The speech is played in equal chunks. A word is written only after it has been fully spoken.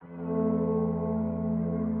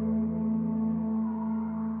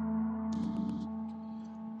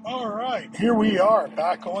right, here we are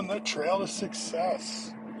back on the trail to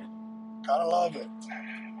success. Gotta love it.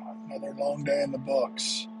 Another long day in the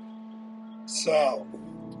books. So,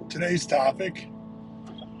 today's topic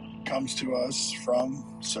comes to us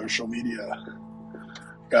from social media.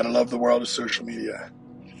 Gotta love the world of social media.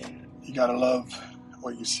 You gotta love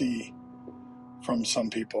what you see from some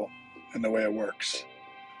people and the way it works.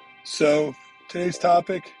 So, today's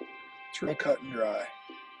topic, it's real cut and dry.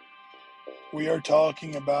 We are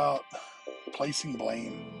talking about placing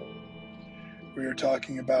blame. We are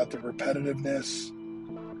talking about the repetitiveness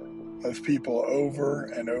of people over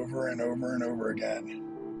and over and over and over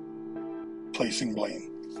again placing blame.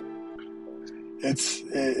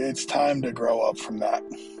 It's time to grow up from that.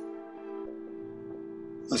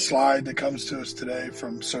 The slide that comes to us today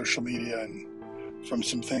from social media and from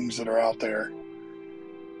some things that are out there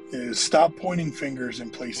is stop pointing fingers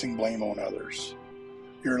and placing blame on others.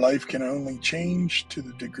 Your life can only change to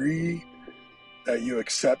the degree that you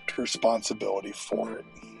accept responsibility for it.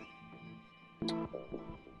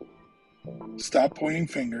 Stop pointing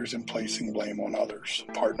fingers and placing blame on others.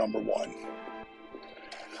 Part number 1.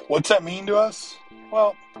 What's that mean to us?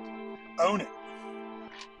 Well, own it.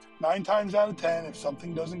 9 times out of 10, if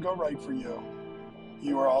something doesn't go right for you,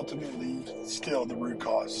 you are ultimately still the root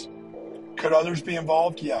cause. Could others be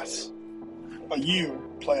involved? Yes. But you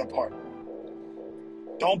play a part.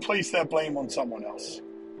 Don't place that blame on someone else.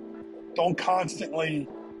 Don't constantly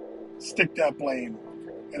stick that blame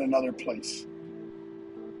in another place.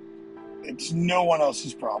 It's no one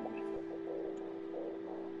else's problem.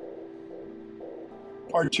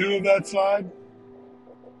 Part 2 of that slide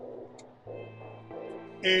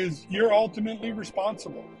is you're ultimately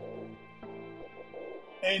responsible.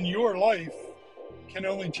 And your life can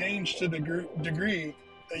only change to the degree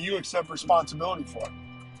that you accept responsibility for it.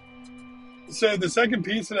 So the second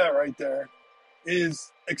piece of that right there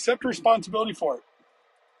is accept responsibility for it.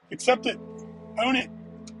 Accept it. Own it.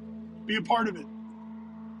 Be a part of it.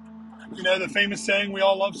 You know the famous saying we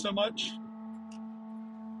all love so much?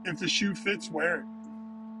 If the shoe fits, wear it.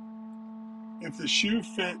 If the shoe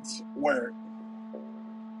fits, wear it.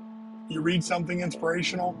 You read something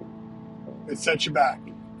inspirational, it sets you back.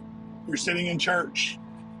 You're sitting in church,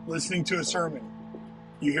 listening to a sermon.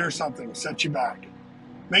 You hear something, sets you back.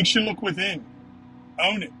 Makes you look within.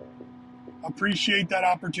 Own it. Appreciate that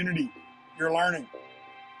opportunity. You're learning.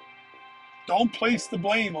 Don't place the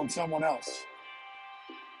blame on someone else.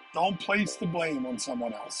 Don't place the blame on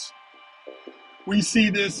someone else. We see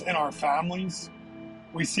this in our families.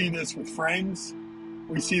 We see this with friends.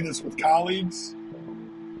 We see this with colleagues.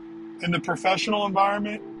 In the professional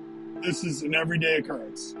environment, this is an everyday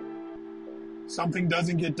occurrence. Something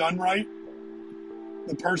doesn't get done right.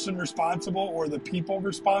 The person responsible or the people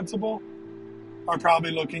responsible are probably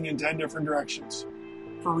looking in 10 different directions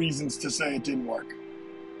for reasons to say it didn't work.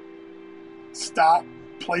 Stop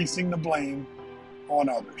placing the blame on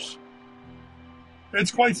others. It's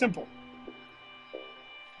quite simple.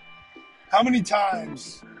 How many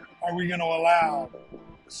times are we going to allow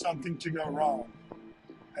something to go wrong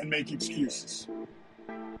and make excuses?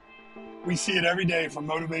 We see it every day from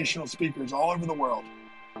motivational speakers all over the world.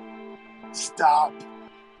 Stop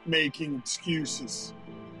making excuses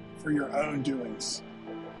for your own doings.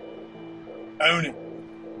 Own it.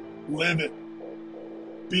 Live it.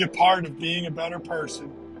 Be a part of being a better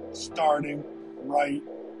person starting right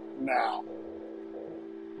now.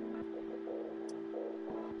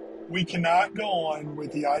 We cannot go on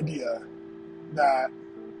with the idea that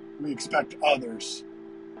we expect others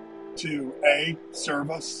to A, serve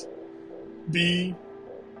us, B,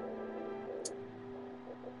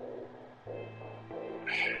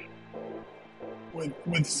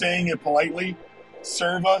 with saying it politely,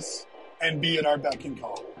 serve us and be at our beck and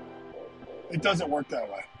call. It doesn't work that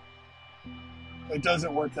way. It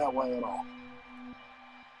doesn't work that way at all.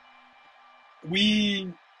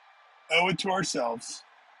 We owe it to ourselves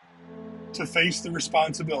to face the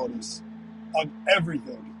responsibilities of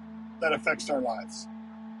everything that affects our lives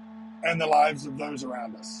and the lives of those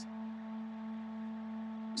around us,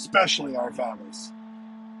 especially our families.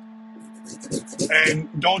 And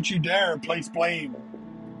don't you dare place blame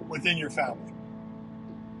within your family.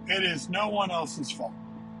 It is no one else's fault.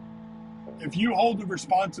 If you hold the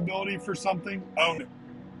responsibility for something, own it.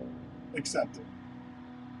 Accept it.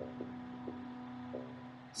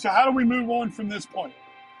 So how do we move on from this point?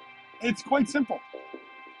 It's quite simple.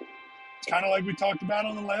 It's kind of like we talked about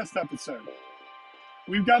on the last episode.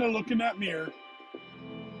 We've got to look in that mirror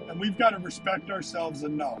and we've got to respect ourselves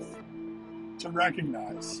enough to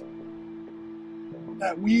recognize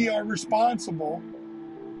that we are responsible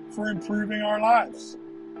for improving our lives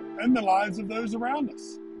and the lives of those around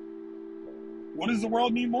us. What does the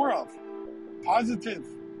world need more of? Positive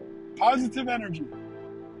energy.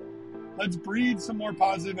 Let's breathe some more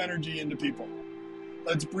positive energy into people.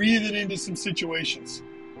 Let's breathe it into some situations.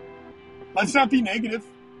 Let's not be negative.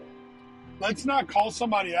 Let's not call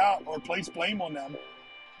somebody out or place blame on them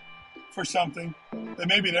for something that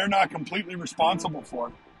maybe they're not completely responsible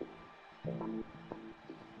for,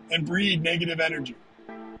 and breed negative energy.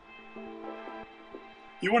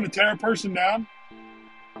 You want to tear a person down?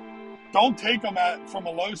 Don't take them from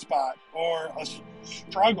a low spot or a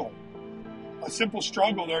struggle, a simple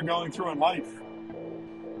struggle they're going through in life,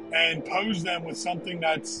 and pose them with something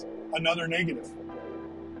that's another negative.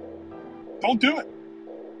 Don't do it.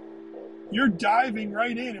 You're diving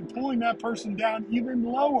right in and pulling that person down even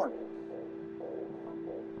lower.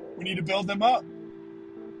 We need to build them up.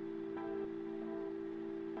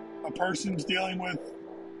 A person's dealing with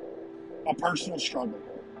a personal struggle,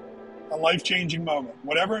 a life-changing moment,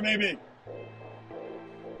 whatever it may be.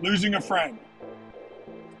 Losing a friend,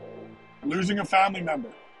 losing a family member,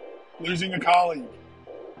 losing a colleague,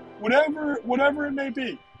 whatever it may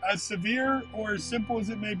be, as severe or as simple as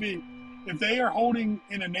it may be. If they are holding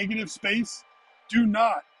in a negative space, do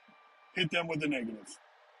not hit them with a negative.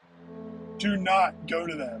 Do not go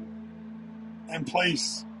to them and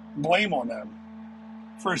place blame on them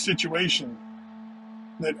for a situation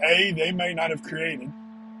that A, they may not have created,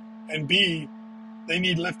 and B, they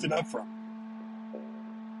need lifted up from.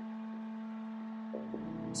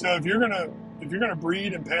 So if you're gonna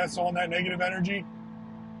breed and pass on that negative energy,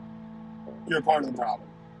 you're part of the problem.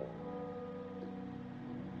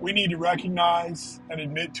 We need to recognize and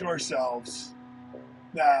admit to ourselves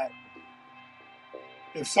that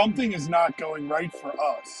if something is not going right for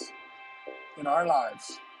us in our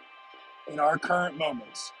lives, in our current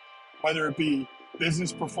moments, whether it be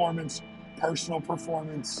business performance, personal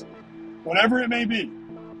performance, whatever it may be,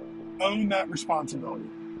 own that responsibility.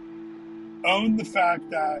 Own the fact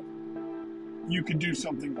that you could do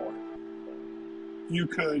something more. You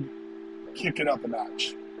could kick it up a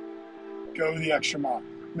notch. Go the extra mile.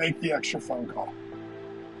 Make the extra phone call.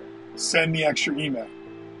 Send the extra email.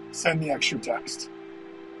 Send the extra text.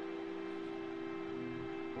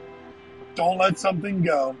 Don't let something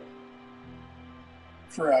go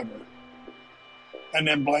forever and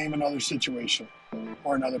then blame another situation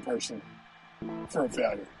or another person for a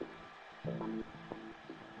failure.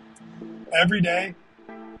 Every day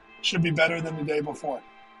should be better than the day before.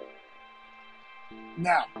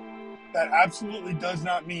 Now, that absolutely does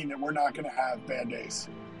not mean that we're not going to have bad days.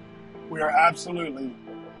 We are absolutely,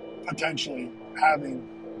 potentially,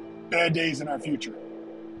 having bad days in our future.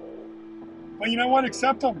 But you know what?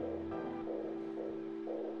 Accept them.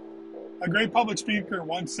 A great public speaker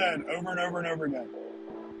once said over and over and over again,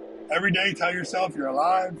 every day tell yourself you're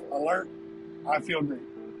alive, alert, I feel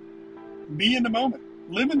great. Be in the moment.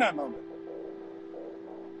 Live in that moment.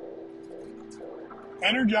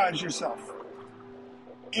 Energize yourself.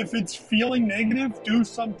 If it's feeling negative, do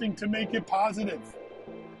something to make it positive.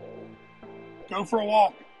 Go for a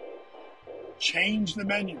walk. Change the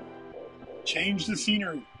menu. Change the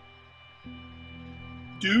scenery.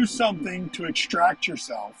 Do something to extract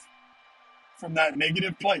yourself from that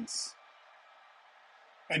negative place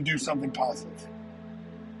and do something positive.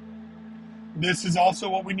 This is also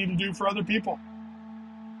what we need to do for other people.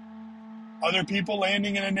 Other people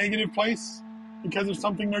landing in a negative place because of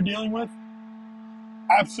something they're dealing with,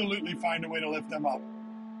 absolutely find a way to lift them up.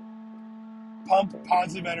 Pump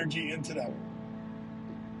positive energy into them.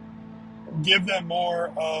 Give them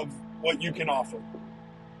more of what you can offer.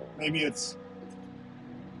 Maybe it's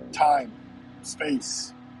time,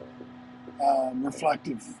 space,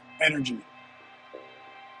 reflective energy.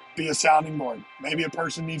 Be a sounding board. Maybe a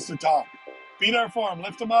person needs to talk. Be there for them.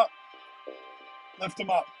 Lift them up. Lift them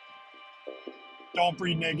up. Don't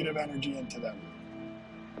breed negative energy into them.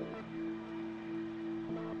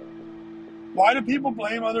 Why do people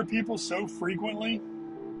blame other people so frequently?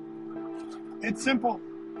 It's simple.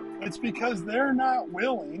 It's because they're not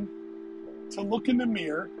willing to look in the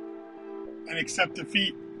mirror and accept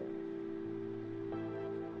defeat.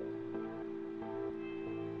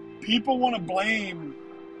 People want to blame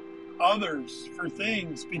others for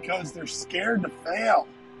things because they're scared to fail.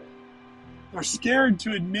 They're scared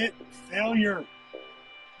to admit failure.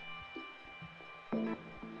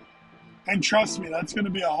 And trust me, that's going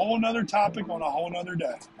to be a whole nother topic on a whole nother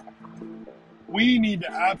day. We need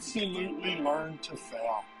to absolutely learn to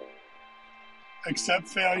fail. Accept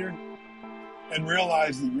failure and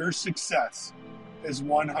realize that your success is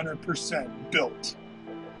 100% built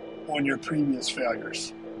on your previous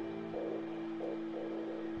failures.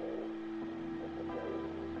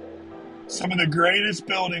 Some of the greatest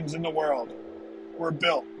buildings in the world were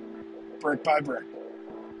built brick by brick.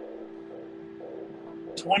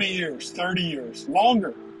 20 years, 30 years,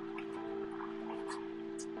 longer.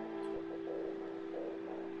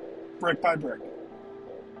 Brick by brick.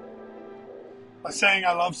 A saying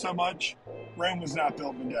I love so much, Rome was not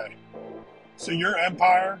built in a day. So your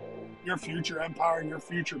empire, your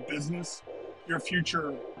future business, your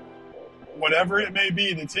future, whatever it may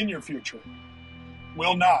be that's in your future,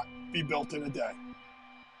 will not be built in a day.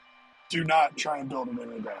 Do not try and build it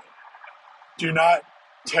in a day. Do not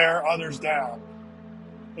tear others down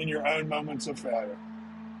in your own moments of failure.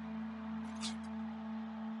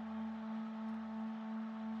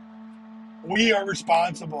 We are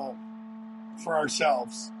responsible for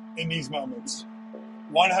ourselves in these moments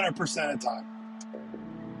 100% of the time.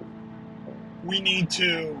 We need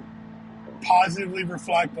to positively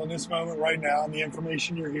reflect on this moment right now and the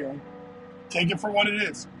information you're hearing. Take it for what it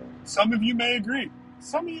is. Some of you may agree.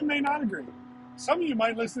 Some of you may not agree. Some of you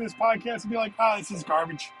might listen to this podcast and be like, this is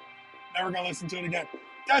garbage. Never going to listen to it again.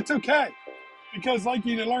 That's okay. Because like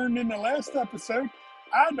you learned in the last episode,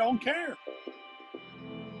 I don't care.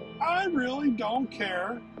 I really don't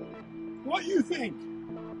care what you think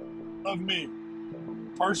of me.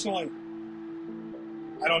 Personally,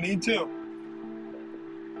 I don't need to.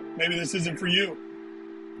 Maybe this isn't for you.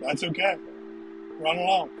 That's okay. Run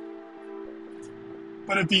along.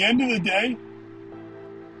 But at the end of the day,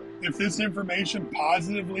 if this information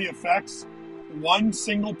positively affects one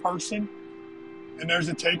single person and there's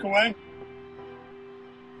a takeaway,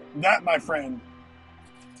 that, my friend,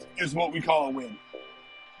 is what we call a win.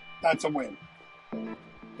 That's a win.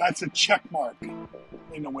 That's a check mark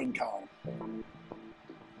in the win column.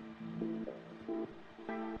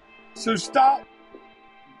 So stop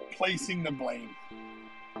placing the blame.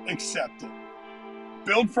 Accept it.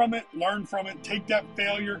 Build from it, learn from it, take that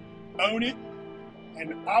failure, own it,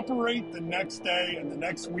 and operate the next day and the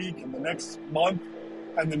next week and the next month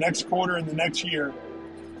and the next quarter and the next year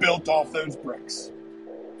built off those bricks.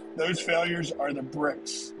 Those failures are the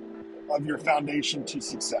bricks of your foundation to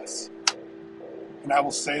success. And I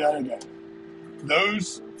will say that again.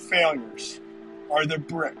 Those failures are the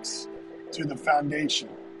bricks to the foundation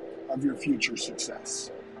of your future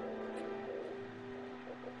success.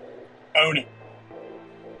 Own it.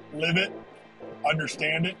 Live it.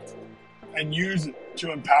 Understand it. And use it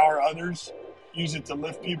to empower others. Use it to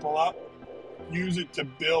lift people up. Use it to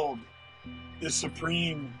build this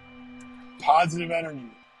supreme positive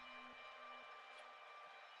energy.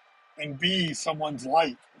 And be someone's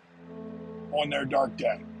light on their dark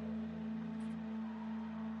day.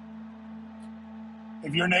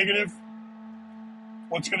 If you're negative,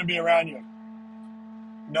 what's going to be around you?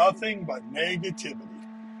 Nothing but negativity.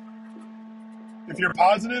 If you're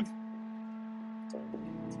positive,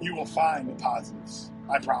 you will find the positives.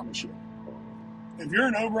 I promise you. If you're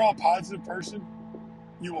an overall positive person,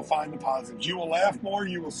 you will find the positives. You will laugh more.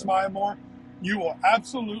 You will smile more. You will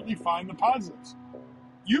absolutely find the positives.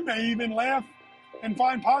 You may even laugh and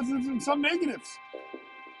find positives in some negatives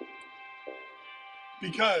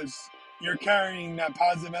because you're carrying that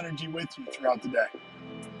positive energy with you throughout the day.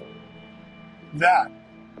 That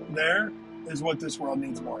there is what this world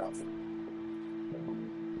needs more of.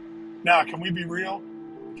 Now, can we be real?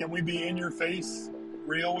 Can we be in your face,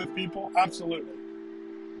 real with people? Absolutely.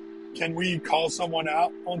 Can we call someone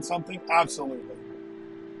out on something? Absolutely.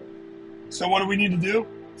 So what do we need to do?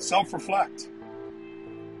 Self-reflect.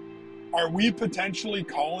 Are we potentially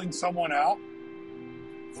calling someone out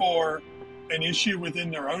for an issue within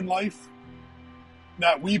their own life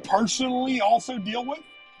that we personally also deal with,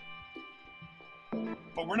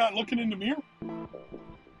 but we're not looking in the mirror?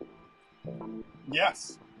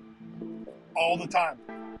 Yes. All the time.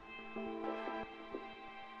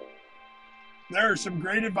 There are some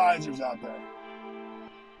great advisors out there,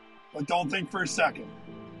 but don't think for a second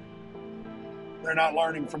they're not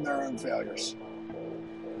learning from their own failures.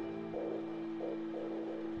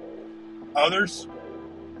 Others,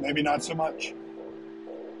 maybe not so much.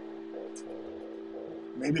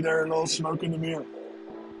 Maybe they're a little smoke in the mirror.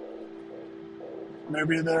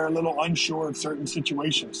 Maybe they're a little unsure of certain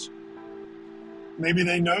situations. Maybe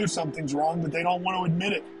they know something's wrong, but they don't want to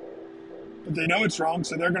admit it. But they know it's wrong,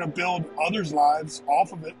 so they're going to build others' lives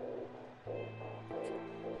off of it.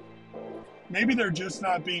 Maybe they're just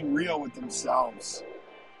not being real with themselves.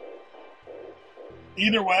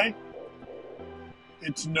 Either way,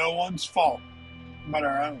 it's no one's fault but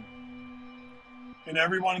our own in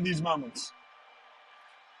every one of these moments.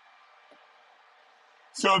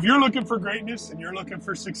 So if you're looking for greatness and you're looking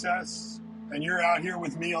for success and you're out here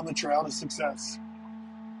with me on the trail to success,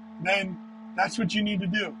 then that's what you need to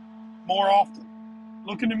do more often.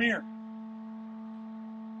 Look in the mirror.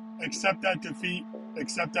 accept that defeat,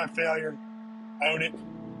 accept that failure, own it,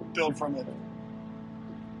 build from it.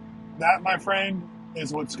 That, my friend,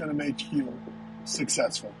 is what's going to make you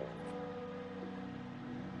successful.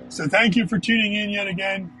 So thank you for tuning in yet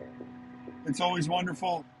again. It's always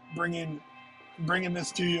wonderful bringing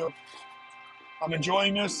this to you. I'm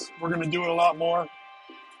enjoying this. We're going to do it a lot more.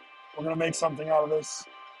 We're going to make something out of this.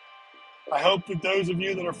 I hope that those of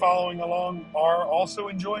you that are following along are also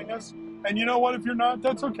enjoying this. And you know what? If you're not,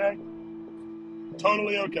 that's okay.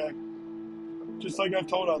 Totally okay. Just like I've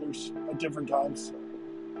told others at different times.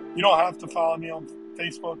 You don't have to follow me on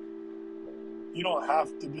Facebook. You don't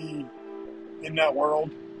have to be in that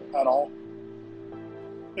world at all.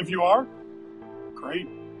 If you are, great.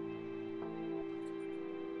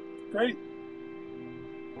 Great.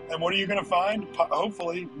 And what are you going to find?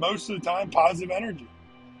 Hopefully, most of the time, positive energy.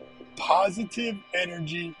 Positive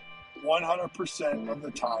energy 100% of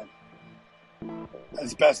the time.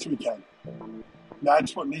 As best we can.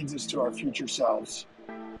 That's what leads us to our future selves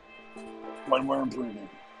when we're improving.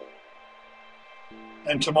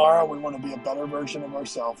 And tomorrow, we want to be a better version of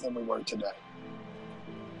ourselves than we were today.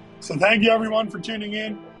 So thank you, everyone, for tuning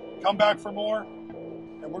in. Come back for more.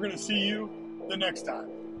 And we're going to see you the next time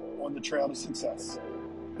on the trail to success.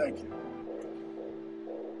 Thank you.